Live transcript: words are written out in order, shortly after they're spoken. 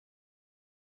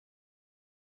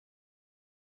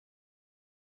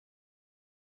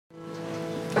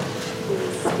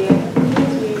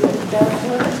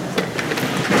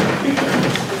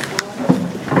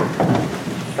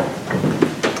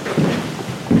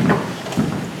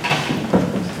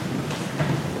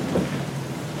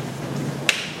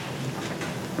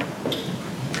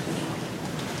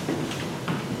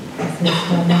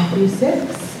Matthew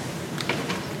 6.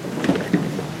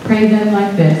 Pray then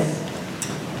like this.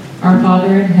 Our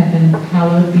Father in heaven,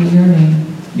 hallowed be your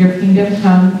name. Your kingdom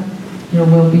come, your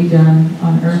will be done,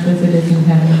 on earth as it is in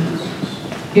heaven.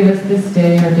 Give us this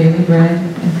day our daily bread,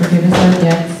 and forgive us our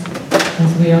debts,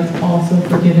 as we have also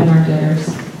forgiven our debtors.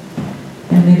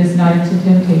 And lead us not into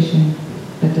temptation,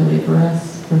 but deliver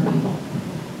us from evil.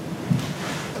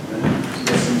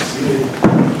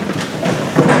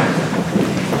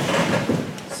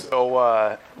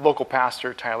 So, local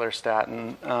pastor Tyler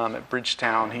Staton at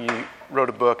Bridgetown, he wrote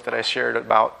a book that I shared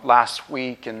about last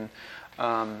week, and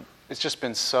it's just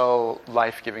been so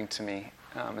life-giving to me.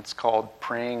 It's called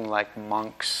Praying Like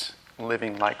Monks,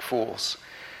 Living Like Fools.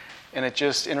 And it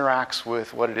just interacts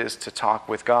with what it is to talk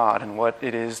with God and what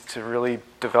it is to really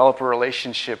develop a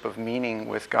relationship of meaning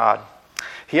with God.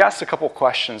 He asked a couple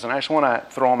questions, and I just want to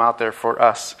throw them out there for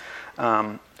us.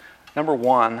 Number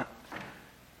one,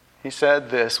 he said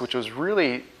this, which was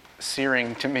really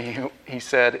searing to me. He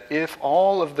said, if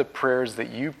all of the prayers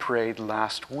that you prayed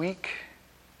last week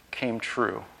came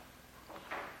true,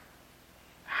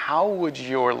 how would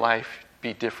your life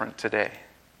be different today?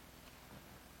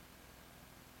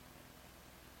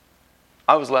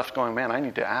 I was left going, man, I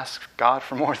need to ask God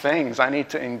for more things. I need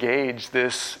to engage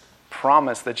this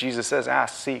promise that Jesus says,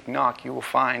 ask, seek, knock, you will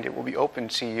find, it will be open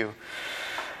to you.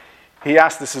 He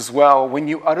asked this as well, when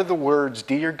you utter the words,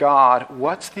 dear God,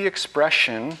 what's the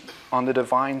expression on the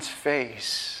divine's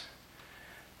face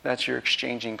that you're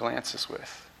exchanging glances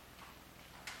with?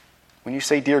 When you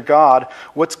say, dear God,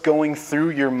 what's going through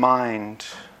your mind?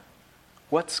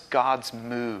 What's God's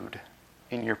mood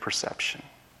in your perception?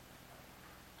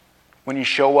 When you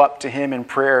show up to him in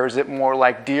prayer, is it more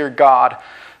like, dear God,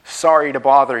 sorry to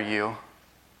bother you?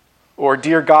 Or,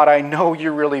 dear God, I know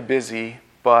you're really busy,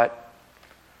 but...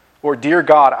 Or, dear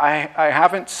God, I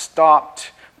haven't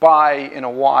stopped by in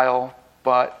a while,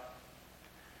 but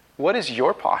what is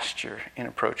your posture in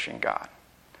approaching God?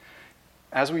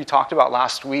 As we talked about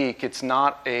last week, it's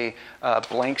not a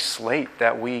blank slate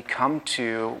that we come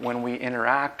to when we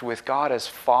interact with God as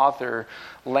Father.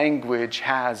 Language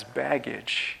has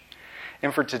baggage.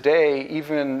 And for today,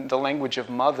 even the language of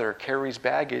mother carries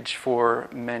baggage for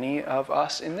many of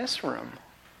us in this room.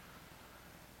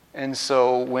 And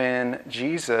so when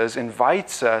Jesus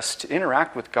invites us to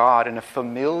interact with God in a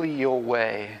familial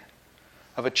way,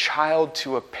 of a child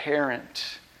to a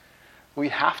parent, we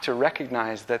have to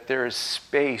recognize that there is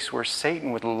space where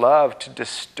Satan would love to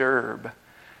disturb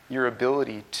your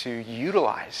ability to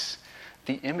utilize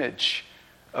the image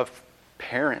of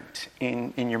parent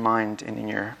in your mind and in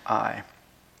your eye.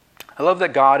 I love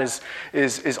that God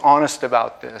is honest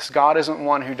about this. God isn't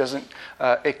one who doesn't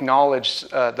acknowledge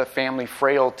the family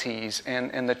frailties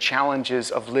and the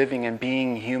challenges of living and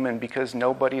being human, because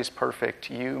nobody is perfect.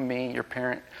 You, me, your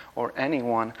parent, or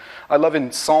anyone. I love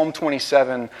in Psalm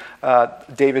 27,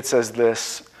 David says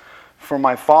this, for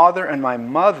my father and my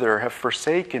mother have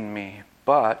forsaken me,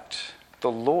 but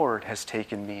the Lord has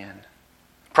taken me in.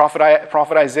 Prophet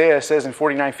Isaiah says in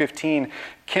 49:15,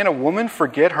 can a woman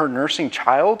forget her nursing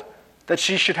child, that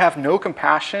she should have no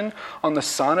compassion on the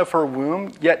son of her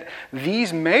womb? Yet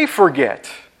these may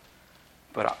forget,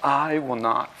 but I will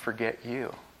not forget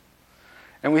you.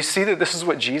 And we see that this is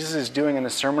what Jesus is doing in the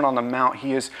Sermon on the Mount.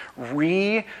 He is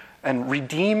redeeming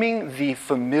the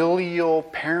familial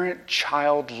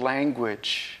parent-child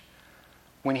language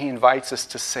when he invites us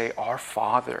to say, our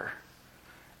Father.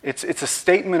 It's a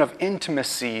statement of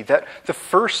intimacy, that the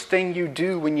first thing you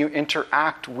do when you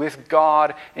interact with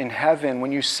God in heaven,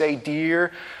 when you say,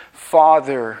 dear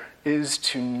Father, is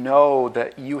to know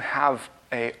that you have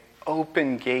an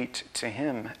open gate to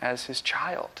him as his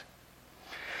child.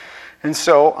 And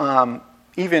so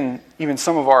even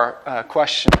some of our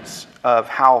questions of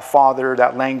how Father,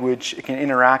 that language, it can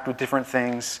interact with different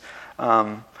things.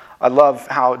 I love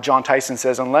how John Tyson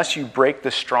says, unless you break the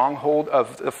stronghold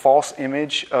of the false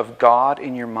image of God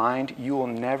in your mind, you will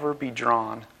never be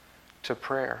drawn to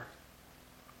prayer.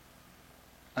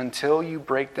 Until you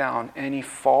break down any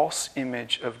false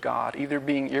image of God, either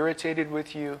being irritated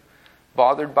with you,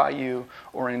 bothered by you,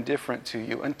 or indifferent to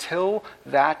you, until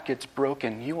that gets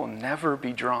broken, you will never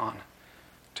be drawn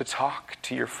to talk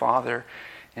to your Father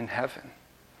in heaven.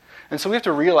 And so we have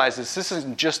to realize this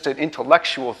isn't just an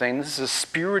intellectual thing. This is a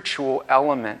spiritual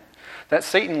element that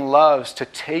Satan loves to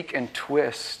take and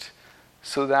twist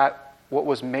so that what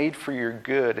was made for your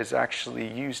good is actually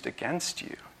used against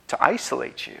you, to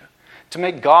isolate you, to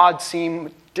make God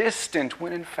seem distant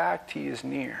when in fact he is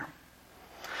near.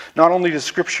 Not only does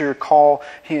Scripture call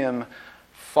him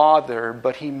Father,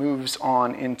 but he moves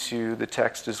on into the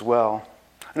text as well.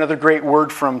 Another great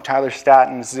word from Tyler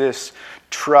Staton is this: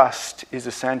 trust is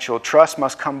essential. Trust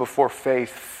must come before faith.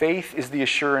 Faith is the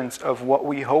assurance of what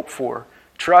we hope for.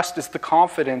 Trust is the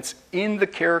confidence in the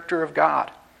character of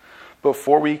God.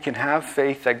 Before we can have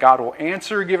faith that God will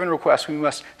answer a given request, we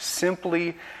must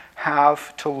simply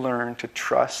have to learn to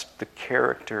trust the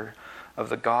character of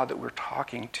the God that we're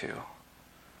talking to.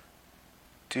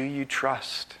 Do you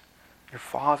trust your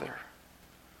Father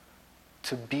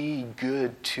to be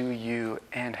good to you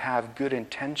and have good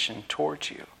intention towards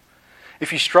you?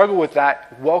 If you struggle with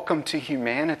that, welcome to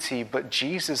humanity, but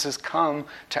Jesus has come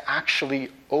to actually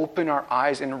open our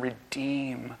eyes and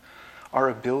redeem our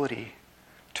ability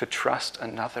to trust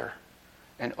another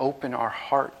and open our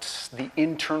hearts, the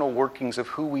internal workings of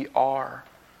who we are,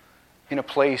 in a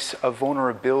place of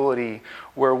vulnerability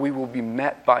where we will be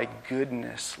met by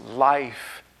goodness,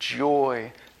 life,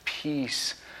 joy,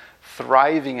 peace,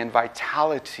 thriving, and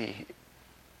vitality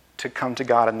to come to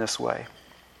God in this way.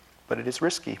 But it is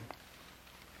risky.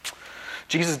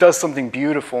 Jesus does something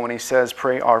beautiful when he says,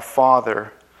 pray our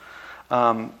Father.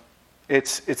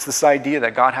 It's this idea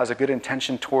that God has a good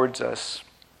intention towards us.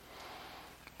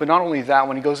 But not only that,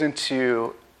 when he goes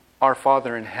into our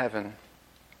Father in heaven,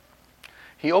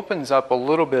 he opens up a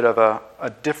little bit of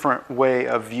a different way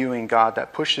of viewing God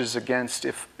that pushes against,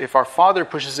 if our Father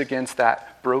pushes against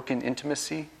that broken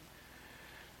intimacy,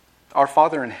 our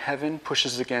Father in heaven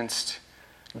pushes against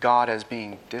God as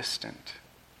being distant.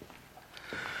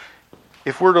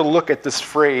 If we're to look at this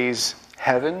phrase,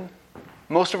 heaven,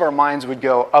 most of our minds would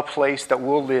go, a place that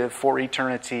will live for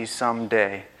eternity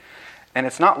someday. And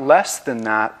it's not less than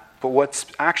that, but what's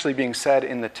actually being said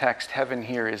in the text, heaven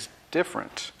here, is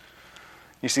different.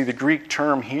 You see, the Greek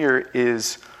term here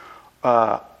is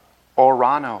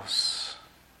oranos.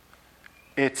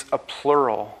 It's a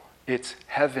plural. It's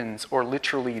heavens, or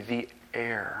literally the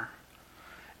air.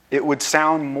 It would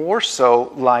sound more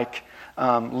so like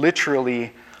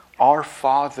literally our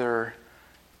Father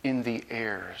in the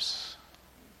airs.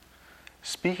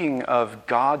 Speaking of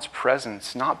God's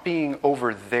presence, not being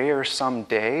over there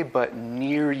someday, but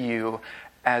near you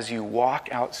as you walk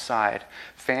outside.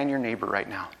 Fan your neighbor right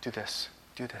now. Do this.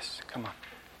 Do this. Come on.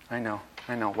 I know.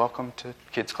 Welcome to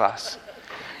kids class.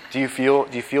 Do you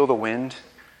feel the wind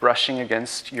brushing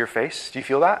against your face? Do you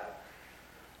feel that?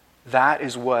 That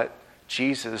is what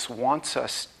Jesus wants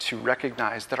us to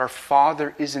recognize, that our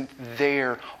Father isn't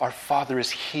there. Our Father is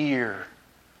here.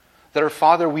 That our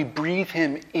Father, we breathe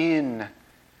him in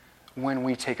when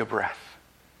we take a breath.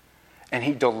 And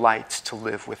he delights to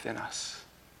live within us.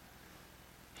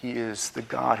 He is the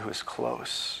God who is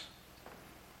close.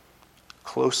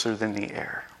 Closer than the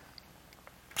air.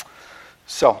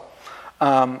 So,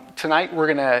 tonight we're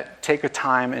going to take a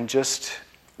time and just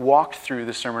walk through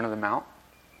the Sermon on the Mount.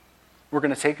 We're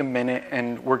going to take a minute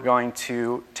and we're going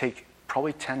to take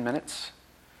probably 10 minutes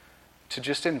to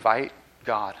just invite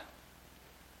God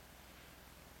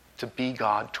to be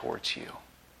God towards you.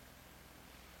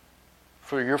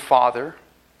 For your Father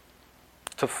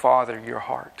to father your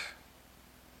heart.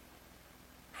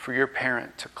 For your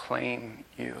parent to claim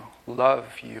you,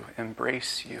 love you,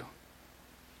 embrace you,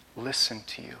 listen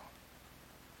to you,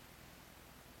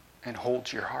 and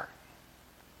hold your heart.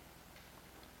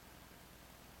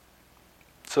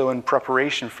 So in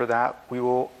preparation for that, we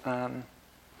will, in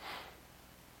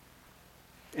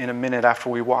a minute after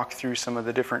we walk through some of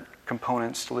the different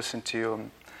components to listen to,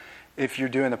 if you're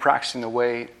doing the practicing the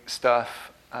way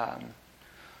stuff,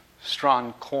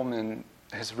 Strawn Coleman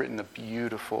has written a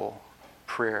beautiful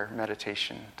prayer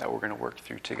meditation that we're going to work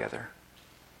through together.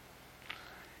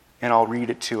 And I'll read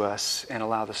it to us and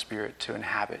allow the Spirit to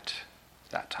inhabit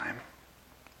that time.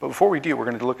 But before we do, we're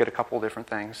going to look at a couple of different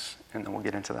things, and then we'll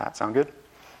get into that. Sound good?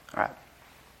 All right.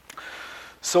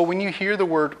 So when you hear the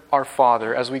word Our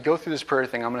Father, as we go through this prayer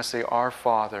thing, I'm going to say Our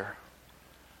Father.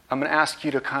 I'm going to ask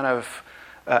you to kind of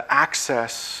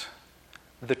access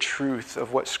the truth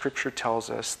of what Scripture tells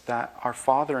us, that our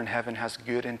Father in heaven has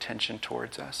good intention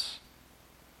towards us,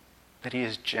 that he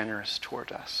is generous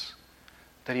toward us,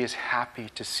 that he is happy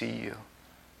to see you,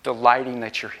 delighting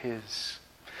that you're his.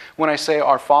 When I say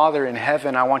our Father in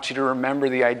heaven, I want you to remember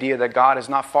the idea that God is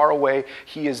not far away.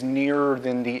 He is nearer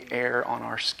than the air on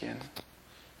our skin.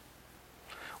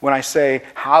 When I say,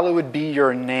 hallowed be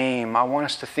your name, I want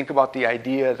us to think about the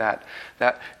idea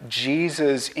that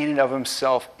Jesus in and of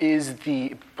himself is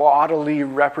the bodily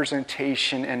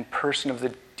representation and person of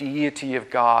the deity of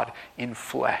God in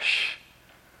flesh.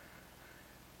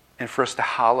 And for us to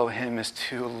hallow him is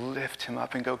to lift him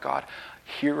up and go, God,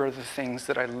 here are the things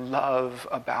that I love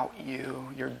about you,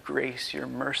 your grace, your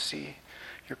mercy,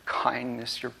 your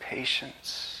kindness, your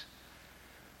patience.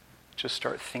 just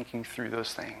start thinking through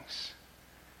those things.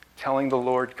 Telling the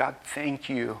Lord, God, thank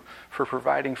you for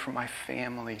providing for my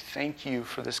family. Thank you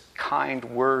for this kind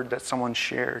word that someone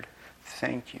shared.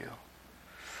 Thank you.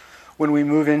 When we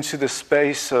move into the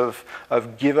space of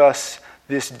give us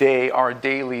this day our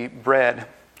daily bread,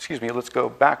 let's go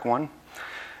back one.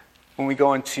 When we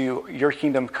go into your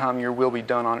kingdom come, your will be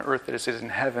done on earth as it is in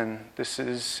heaven, this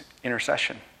is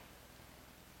intercession.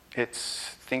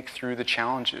 It's think through the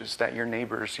challenges that your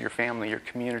neighbors, your family, your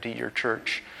community, your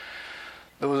church,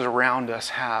 those around us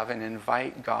have, and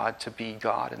invite God to be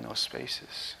God in those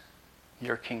spaces.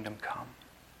 Your kingdom come.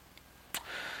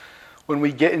 When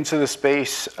we get into the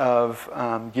space of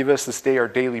give us this day our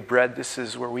daily bread, this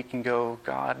is where we can go,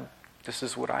 God, this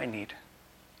is what I need.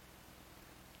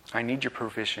 I need your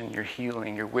provision, your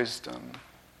healing, your wisdom,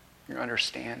 your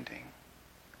understanding.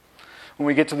 When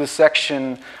we get to the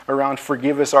section around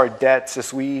forgive us our debts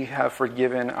as we have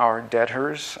forgiven our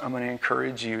debtors, I'm going to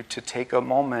encourage you to take a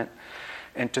moment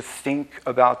and to think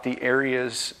about the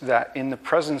areas that in the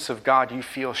presence of God you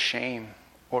feel shame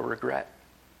or regret.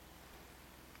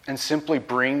 And simply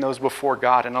bring those before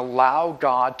God and allow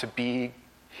God to be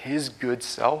his good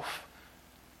self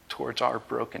towards our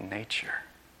broken nature.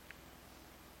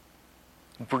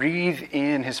 Breathe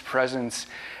in his presence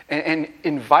and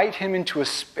invite him into a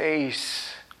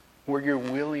space where you're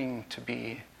willing to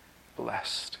be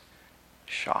blessed,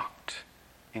 shocked,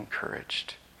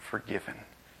 encouraged, forgiven,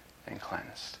 and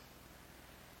cleansed.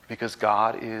 Because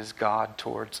God is God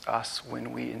towards us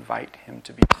when we invite him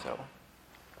to be so.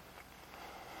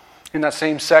 In that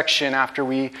same section, after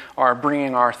we are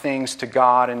bringing our things to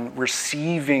God and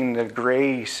receiving the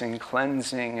grace and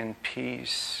cleansing and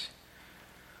peace,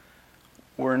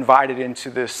 we're invited into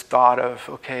this thought of,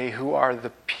 okay, who are the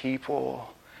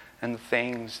people and the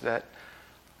things that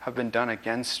have been done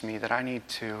against me that I need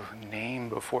to name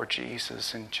before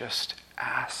Jesus and just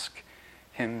ask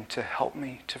him to help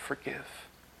me to forgive.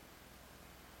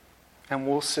 And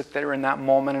we'll sit there in that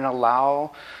moment and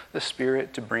allow the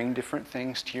Spirit to bring different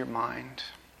things to your mind.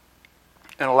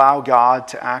 And allow God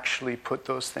to actually put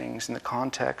those things in the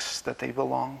context that they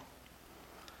belong.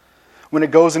 When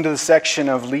it goes into the section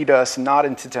of lead us not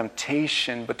into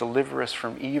temptation, but deliver us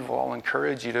from evil, I'll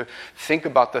encourage you to think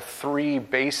about the three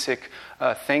basic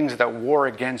things that war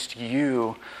against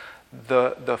you: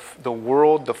 the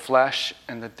world, the flesh,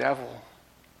 and the devil.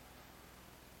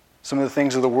 Some of the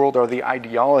things of the world are the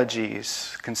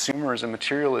ideologies, consumerism,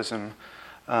 materialism,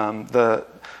 the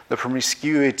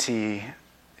promiscuity,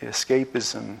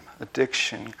 escapism,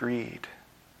 addiction, greed.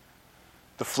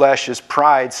 The flesh is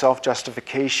pride,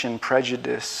 self-justification,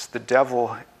 prejudice, the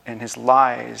devil and his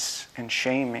lies and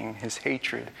shaming, his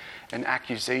hatred and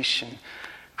accusation.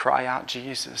 Cry out,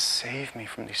 Jesus, save me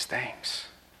from these things.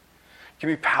 Give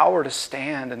me power to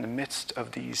stand in the midst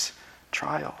of these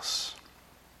trials.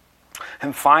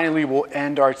 And finally, we'll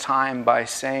end our time by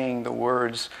saying the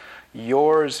words,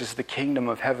 yours is the kingdom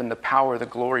of heaven, the power, the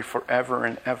glory forever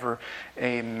and ever.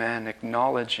 Amen.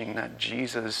 Acknowledging that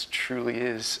Jesus truly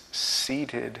is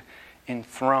seated,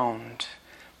 enthroned,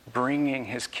 bringing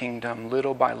his kingdom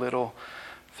little by little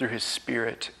through his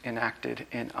Spirit enacted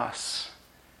in us,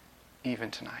 even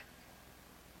tonight.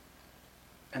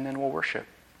 And then we'll worship.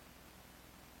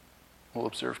 We'll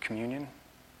observe communion.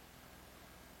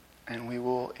 And we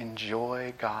will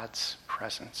enjoy God's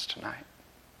presence tonight.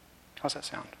 How's that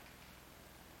sound?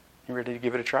 You ready to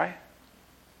give it a try?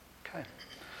 Okay.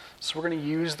 So we're going to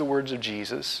use the words of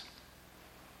Jesus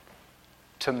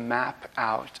to map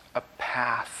out a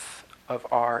path of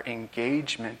our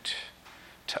engagement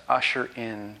to usher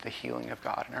in the healing of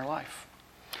God in our life.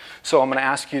 So I'm going to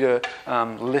ask you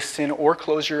to listen or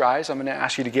close your eyes. I'm going to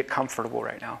ask you to get comfortable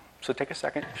right now. So take a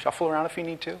second, shuffle around if you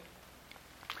need to.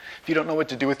 If you don't know what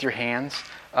to do with your hands,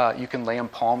 you can lay them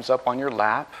palms up on your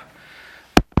lap.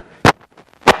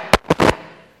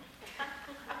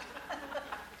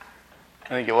 I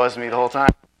think it was me the whole time.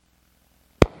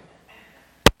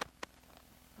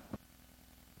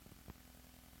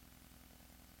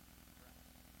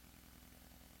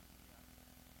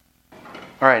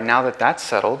 All right, now that that's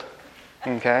settled,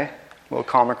 okay, a little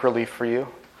comic relief for you.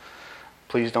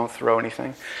 Please don't throw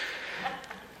anything.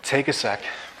 Take a sec.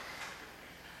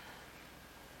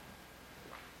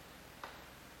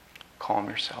 Calm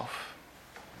yourself.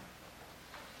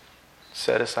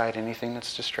 Set aside anything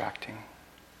that's distracting.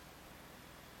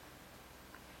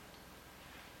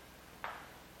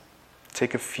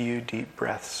 Take a few deep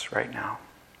breaths right now.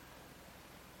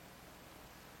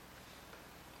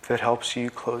 If it helps you,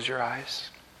 close your eyes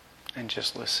and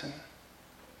just listen.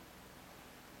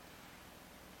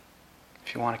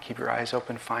 If you want to keep your eyes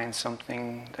open, find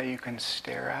something that you can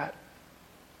stare at.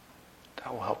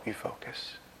 that will help you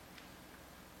focus.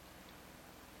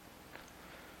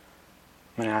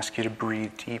 I'm going to ask you to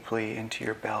breathe deeply into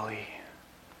your belly.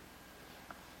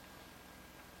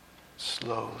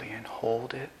 Slowly, and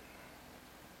hold it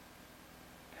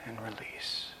and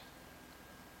release.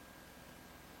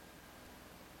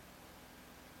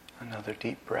 Another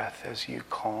deep breath as you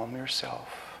calm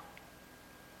yourself,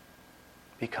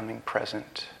 becoming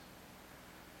present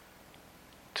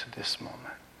to this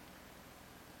moment.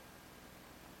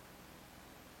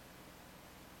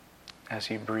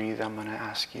 As you breathe, I'm going to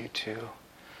ask you to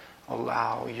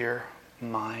allow your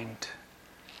mind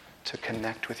to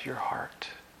connect with your heart.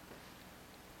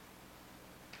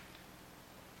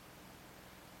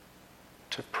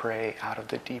 To pray out of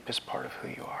the deepest part of who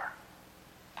you are.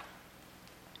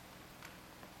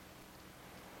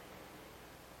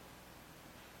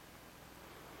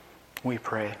 We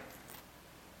pray,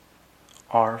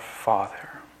 Our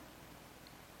Father,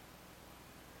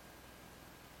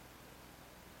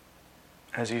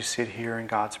 as you sit here in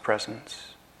God's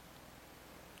presence,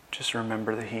 just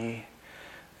remember that He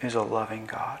is a loving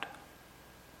God,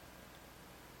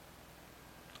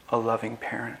 a loving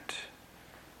parent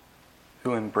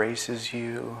who embraces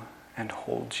you and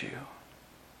holds you.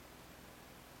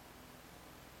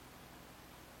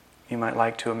 You might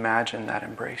like to imagine that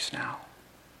embrace now.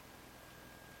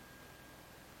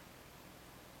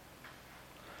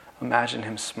 Imagine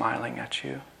Him smiling at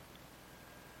you.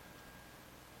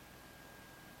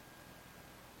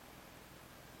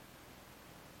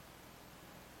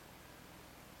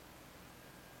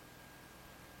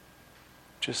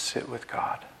 Just sit with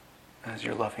God as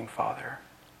your loving Father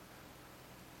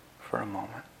for a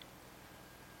moment.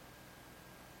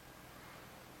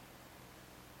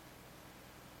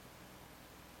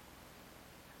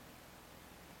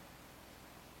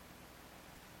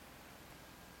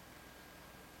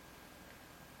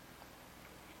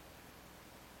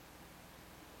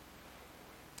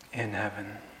 In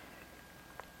heaven,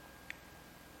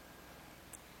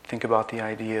 think about the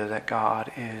idea that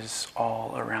God is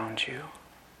all around you.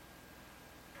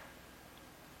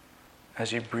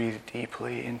 As you breathe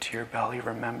deeply into your belly,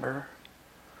 remember,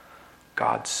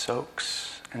 God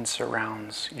soaks and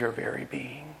surrounds your very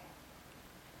being.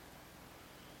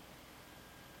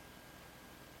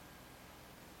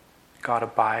 God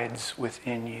abides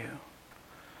within you.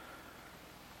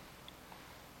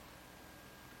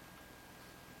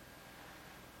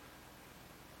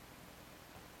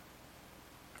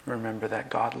 Remember that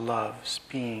God loves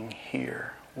being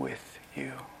here with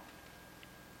you.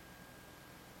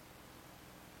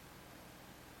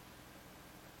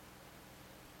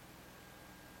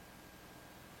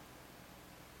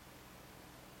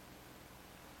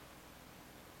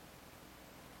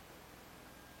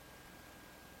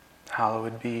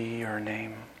 Hallowed be your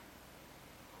name.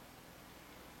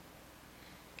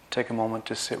 Take a moment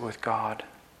to sit with God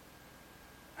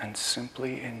and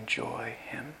simply enjoy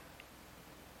Him.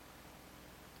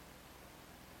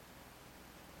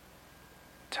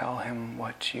 Tell Him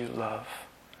what you love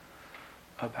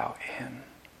about Him.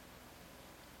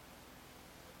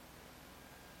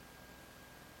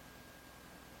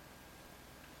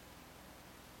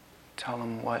 Tell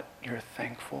Him what you're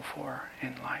thankful for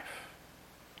in life.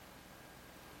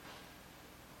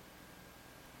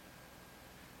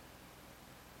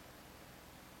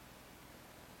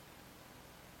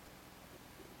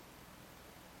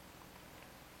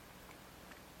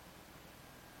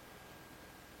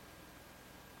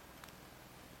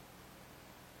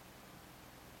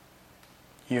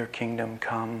 Your kingdom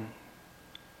come,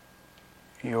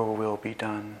 your will be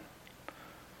done,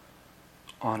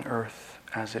 on earth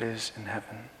as it is in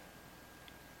heaven.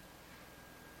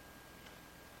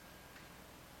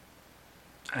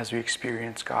 As we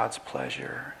experience God's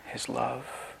pleasure, His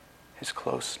love, His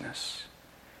closeness,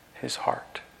 His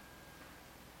heart,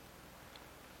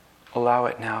 allow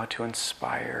it now to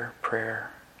inspire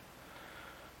prayer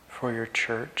for your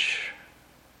church,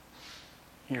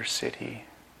 your city,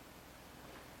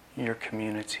 your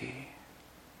community,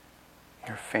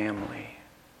 your family,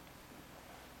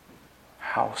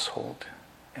 household,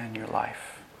 and your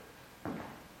life.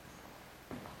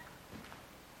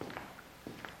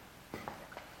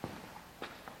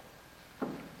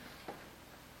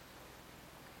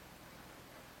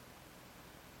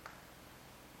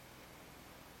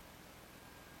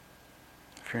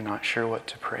 If you're not sure what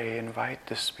to pray, invite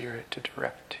the Spirit to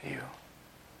direct you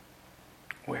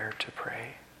where to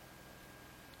pray.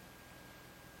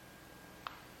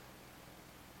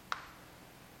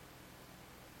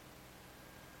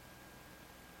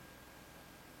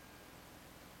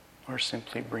 Or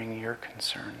simply bring your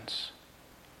concerns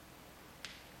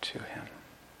to Him.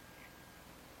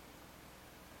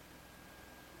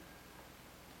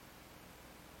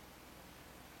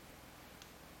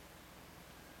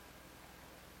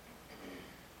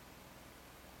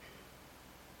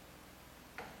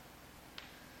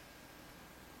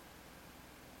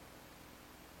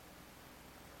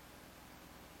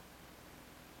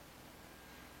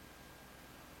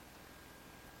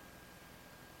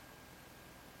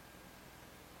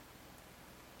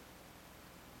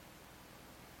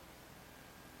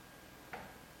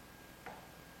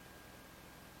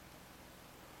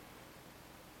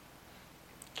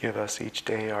 Give us each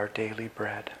day our daily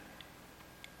bread.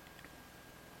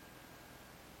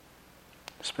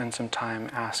 Spend some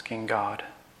time asking God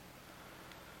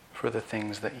for the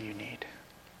things that you need.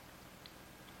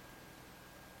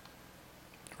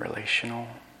 Relational,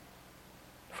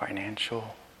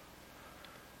 financial,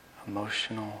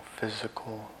 emotional,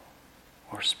 physical,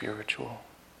 or spiritual.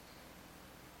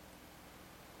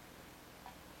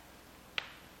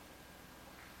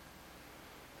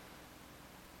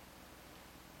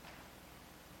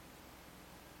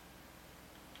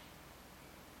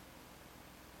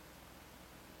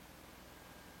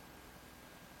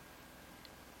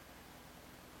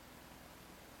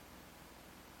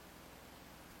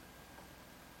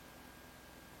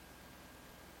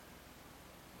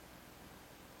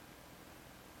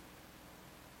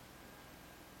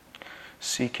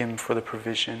 Seek Him for the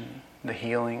provision, the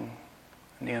healing,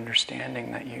 and the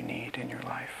understanding that you need in your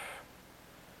life.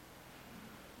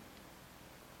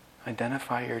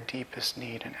 Identify your deepest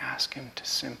need and ask Him to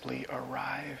simply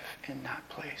arrive in that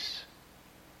place.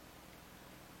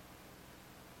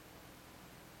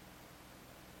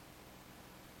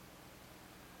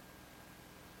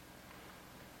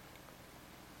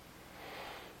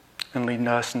 And lead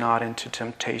us not into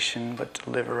temptation, but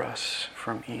deliver us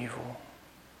from evil.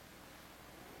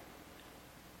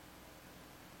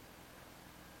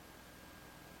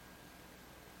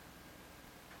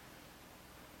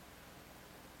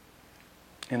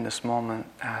 In this moment,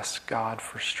 ask God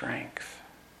for strength,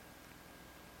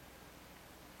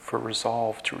 for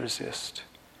resolve to resist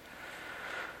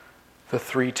the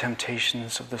three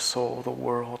temptations of the soul, the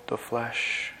world, the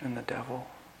flesh, and the devil.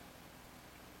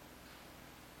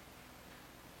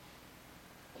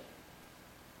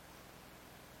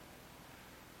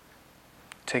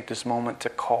 Take this moment to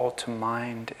call to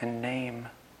mind and name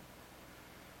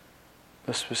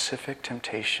the specific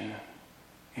temptation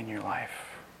in your life.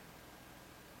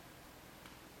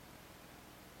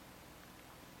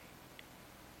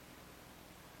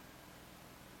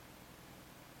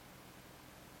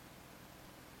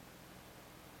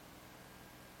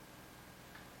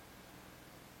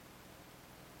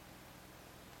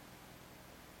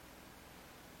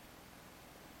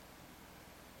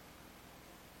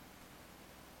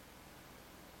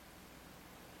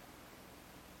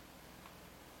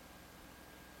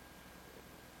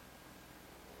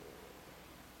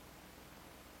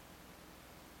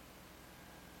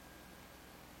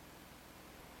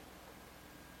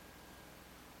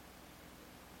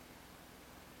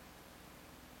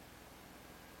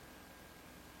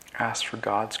 Ask for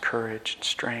God's courage and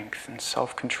strength and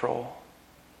self-control,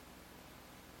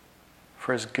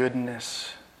 for His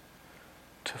goodness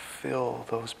to fill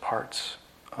those parts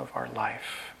of our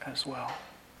life as well.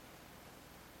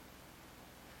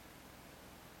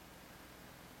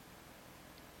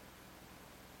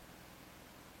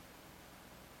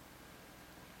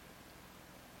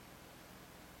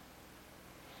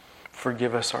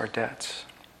 Forgive us our debts,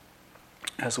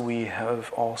 as we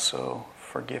have also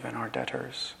forgiven our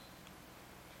debtors.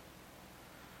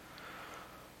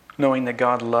 Knowing that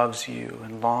God loves you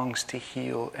and longs to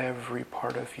heal every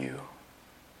part of you,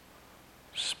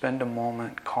 spend a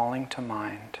moment calling to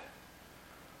mind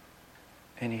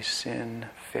any sin,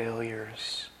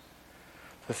 failures,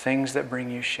 the things that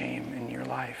bring you shame in your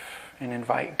life, and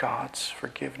invite God's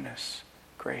forgiveness,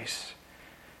 grace,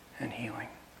 and healing.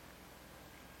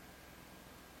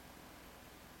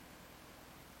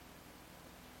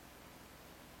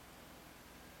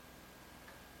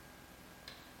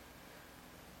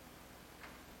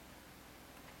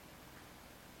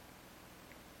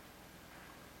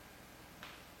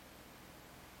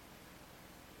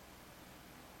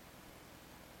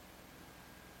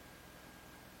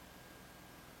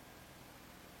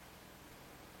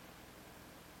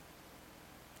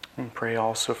 And pray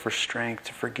also for strength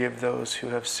to forgive those who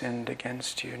have sinned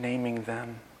against you, naming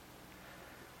them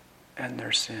and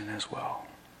their sin as well.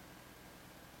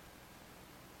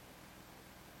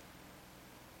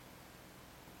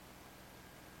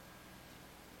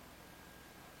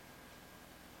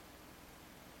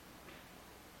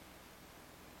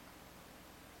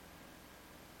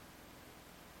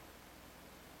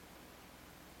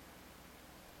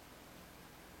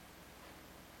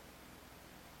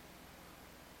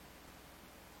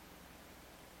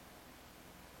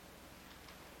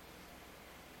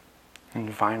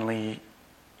 And finally,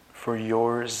 for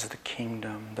yours is the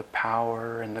kingdom, the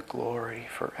power, and the glory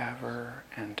forever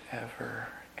and ever.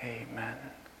 Amen.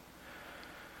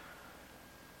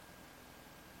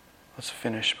 Let's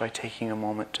finish by taking a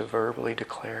moment to verbally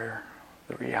declare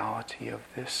the reality of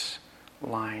this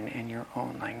line in your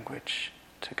own language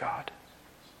to God.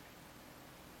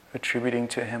 attributing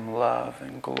to him love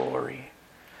and glory,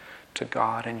 to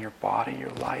God and your body, your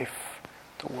life,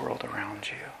 the world around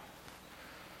you.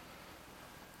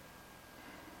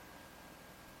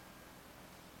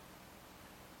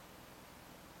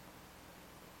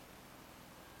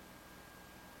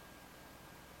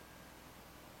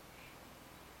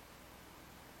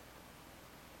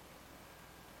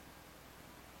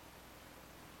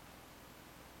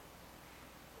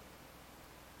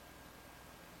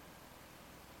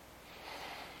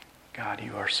 God,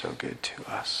 you are so good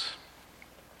to us.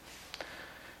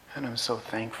 And I'm so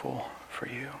thankful for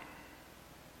you.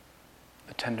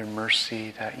 The tender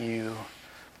mercy that you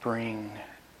bring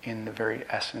in the very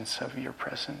essence of your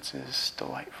presence is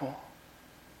delightful.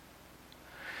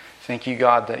 Thank you,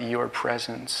 God, that your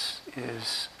presence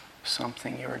is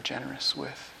something you are generous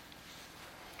with.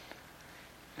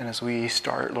 And as we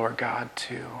start, Lord God,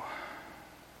 to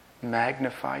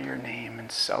magnify your name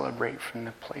and celebrate from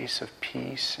the place of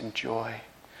peace and joy,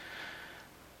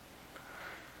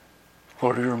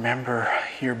 Lord, we remember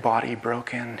your body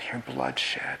broken, your blood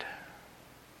shed.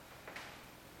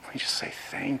 We just say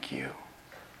thank you.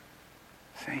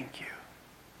 Thank you.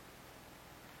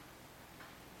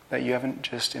 That you haven't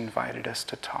just invited us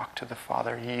to talk to the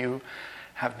Father, you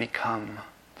have become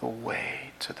the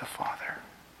way to the Father.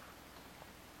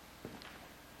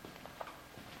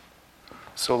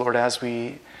 So, Lord, as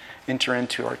we enter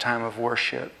into our time of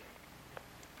worship,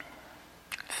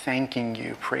 thanking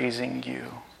you, praising you,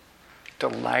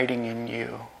 delighting in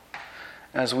you,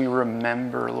 as we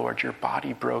remember, Lord, your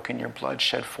body broken, your blood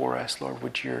shed for us, Lord,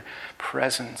 would your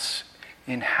presence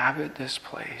inhabit this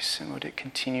place, and would it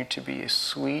continue to be a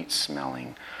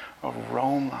sweet-smelling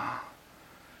aroma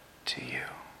to you.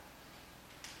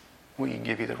 We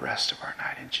give you the rest of our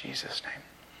night in Jesus'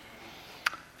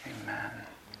 name. Amen.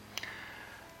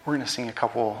 We're going to sing a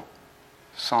couple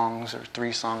songs, or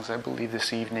 3 songs, I believe,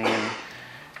 this evening. And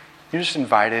you're just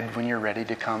invited, when you're ready,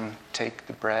 to come take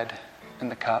the bread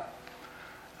and the cup.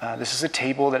 This is a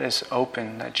table that is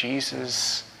open, that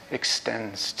Jesus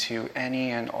extends to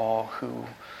any and all who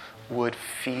would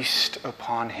feast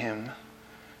upon him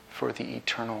for the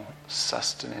eternal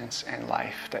sustenance and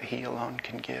life that he alone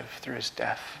can give through his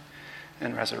death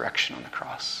and resurrection on the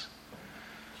cross.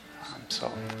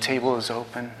 So the table is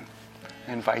open.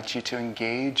 I invite you to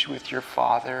engage with your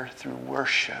Father through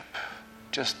worship,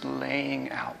 just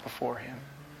laying out before him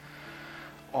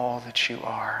all that you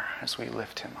are as we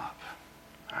lift him up.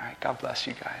 All right, God bless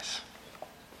you guys.